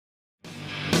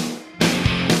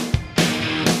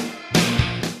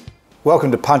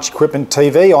Welcome to Punch Equipment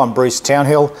TV. I'm Bruce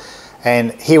Townhill,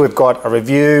 and here we've got a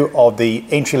review of the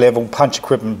entry-level Punch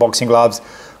Equipment boxing gloves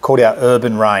called our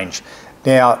Urban range.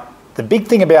 Now, the big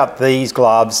thing about these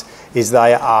gloves is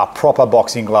they are proper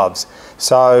boxing gloves.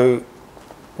 So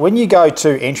when you go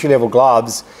to entry-level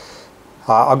gloves,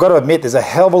 I've got to admit there's a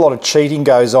hell of a lot of cheating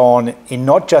goes on in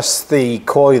not just the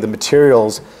quality of the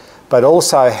materials, but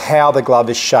also how the glove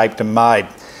is shaped and made.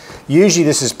 Usually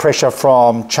this is pressure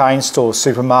from chain stores,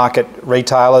 supermarket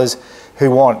retailers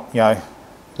who want,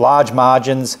 large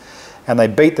margins, and they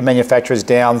beat the manufacturers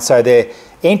down, so their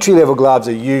entry-level gloves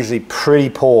are usually pretty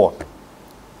poor.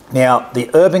 Now, the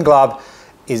Urban glove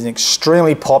is an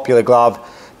extremely popular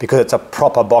glove because it's a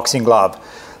proper boxing glove.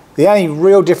 The only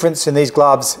real difference in these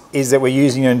gloves is that we're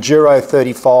using an Enduro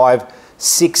 35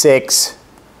 6X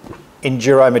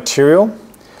Enduro material.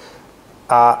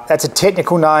 That's a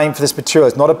technical name for this material.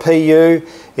 It's not a PU.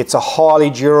 It's a highly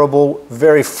durable,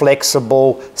 very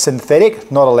flexible synthetic,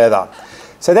 not a leather.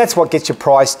 So that's what gets your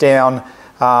price down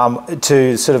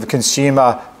to sort of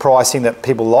consumer pricing that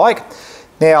people like.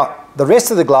 Now, the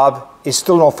rest of the glove is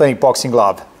still an authentic boxing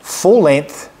glove. Full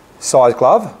length size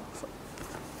glove,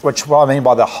 which what I mean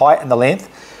by the height and the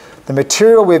length. The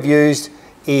material we've used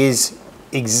is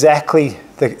exactly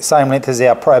the same length as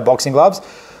our pro boxing gloves.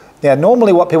 Now,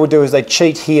 normally what people do is they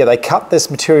cheat here. They cut this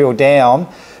material down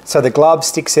so the glove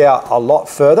sticks out a lot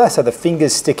further, so the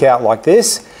fingers stick out like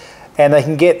this, and they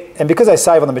can get, and because they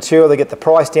save on the material, they get the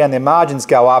price down, their margins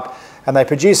go up, and they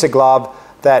produce a glove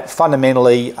that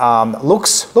fundamentally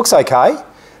looks okay,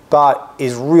 but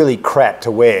is really crap to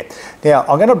wear. Now,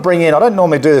 I'm going to bring in, I don't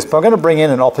normally do this, but I'm going to bring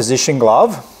in an opposition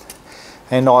glove,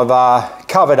 and I've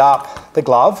covered up the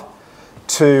glove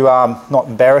to not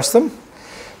embarrass them.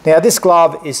 Now, this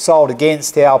glove is sold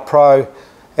against our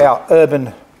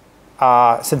Urban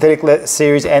synthetic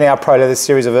series and our Pro Leather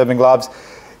series of Urban gloves.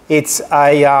 It's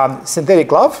a synthetic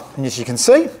glove, and as you can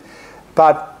see,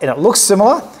 and it looks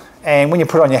similar, and when you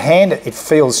put it on your hand, it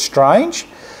feels strange,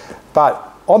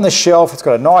 but on the shelf, it's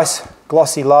got a nice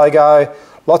glossy logo,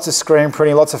 lots of screen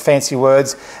printing, lots of fancy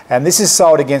words, and this is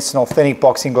sold against an authentic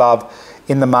boxing glove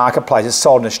in the marketplace. It's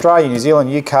sold in Australia, New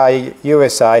Zealand, UK,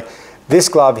 USA. This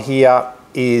glove here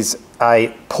is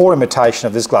a poor imitation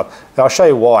of this glove. Now, I'll show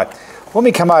you why. When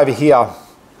we come over here,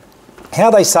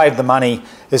 how they save the money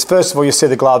is, first of all, you see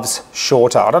the gloves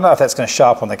shorter. I don't know if that's going to show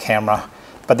up on the camera,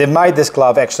 but they've made this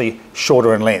glove actually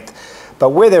shorter in length. But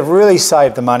where they've really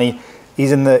saved the money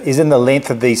is in the length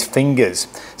of these fingers.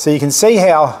 So you can see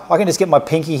how I can just get my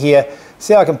pinky here,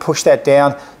 see how I can push that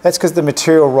down. That's because the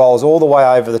material rolls all the way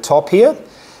over the top here.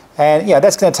 And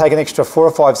that's going to take an extra 4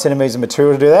 or 5 centimeters of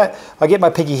material to do that. I get my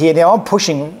pinky here. Now I'm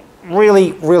pushing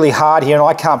really, really hard here, and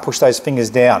I can't push those fingers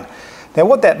down. Now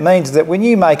what that means is that when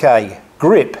you make a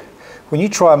grip, when you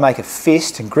try and make a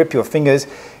fist and grip your fingers,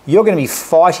 you're going to be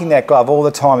fighting that glove all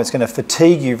the time. It's going to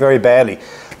fatigue you very badly.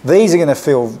 These are going to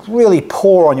feel really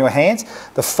poor on your hands.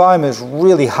 The foam is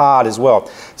really hard as well.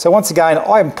 So once again,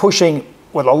 I'm pushing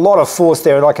with a lot of force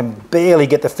there, and I can barely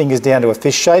get the fingers down to a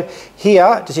fist shape.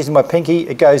 Here, just using my pinky,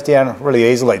 it goes down really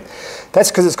easily. That's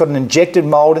because it's got an injected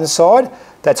mould inside.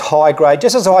 That's high grade,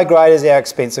 just as high grade as our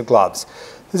expensive gloves.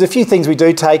 There's a few things we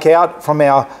do take out from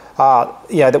our,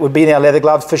 that would be in our leather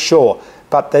gloves for sure.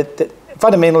 But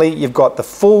fundamentally, you've got the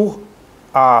full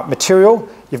material,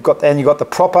 you've got the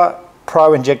proper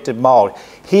pro injected mould.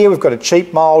 Here we've got a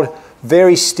cheap mould,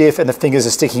 very stiff, and the fingers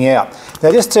are sticking out.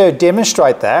 Now, just to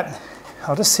demonstrate that,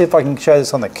 I'll just see if I can show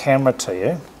this on the camera to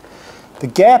you. The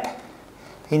gap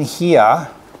in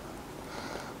here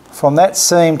from that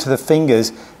seam to the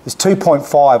fingers is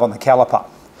 2.5 on the caliper.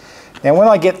 Now when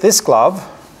I get this glove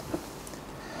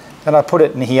and I put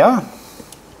it in here,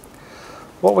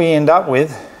 what we end up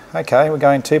with, okay, we're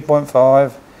going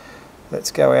 2.5, let's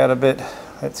go out a bit,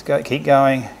 let's go, keep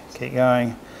going.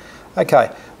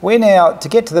 Okay, we're now, to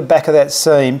get to the back of that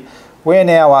seam, we're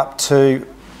now up to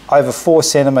over 4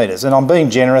 centimeters, and I'm being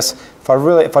generous.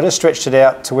 If I just stretched it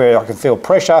out to where I can feel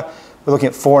pressure, we're looking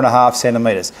at 4.5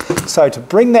 centimeters. So to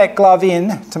bring that glove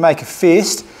in to make a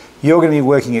fist, you're going to be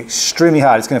working extremely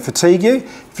hard. It's going to fatigue you.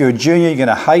 If you're a junior, you're going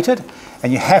to hate it,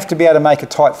 and you have to be able to make a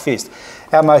tight fist.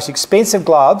 Our most expensive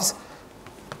gloves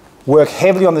work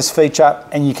heavily on this feature,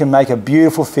 and you can make a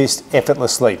beautiful fist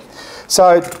effortlessly.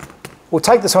 So we'll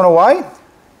take this one away.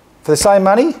 For the same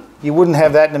money, you wouldn't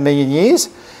have that in a million years.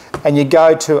 And you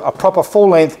go to a proper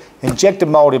full-length injected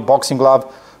moulded boxing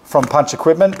glove from Punch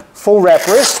Equipment, full wrap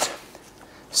wrist,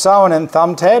 sewn and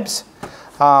thumb tabs,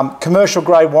 commercial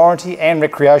grade warranty and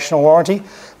recreational warranty.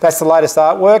 That's the latest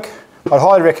artwork. I'd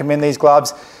highly recommend these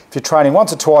gloves if you're training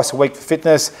once or twice a week for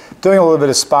fitness, doing a little bit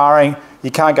of sparring. You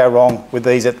can't go wrong with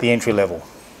these at the entry level.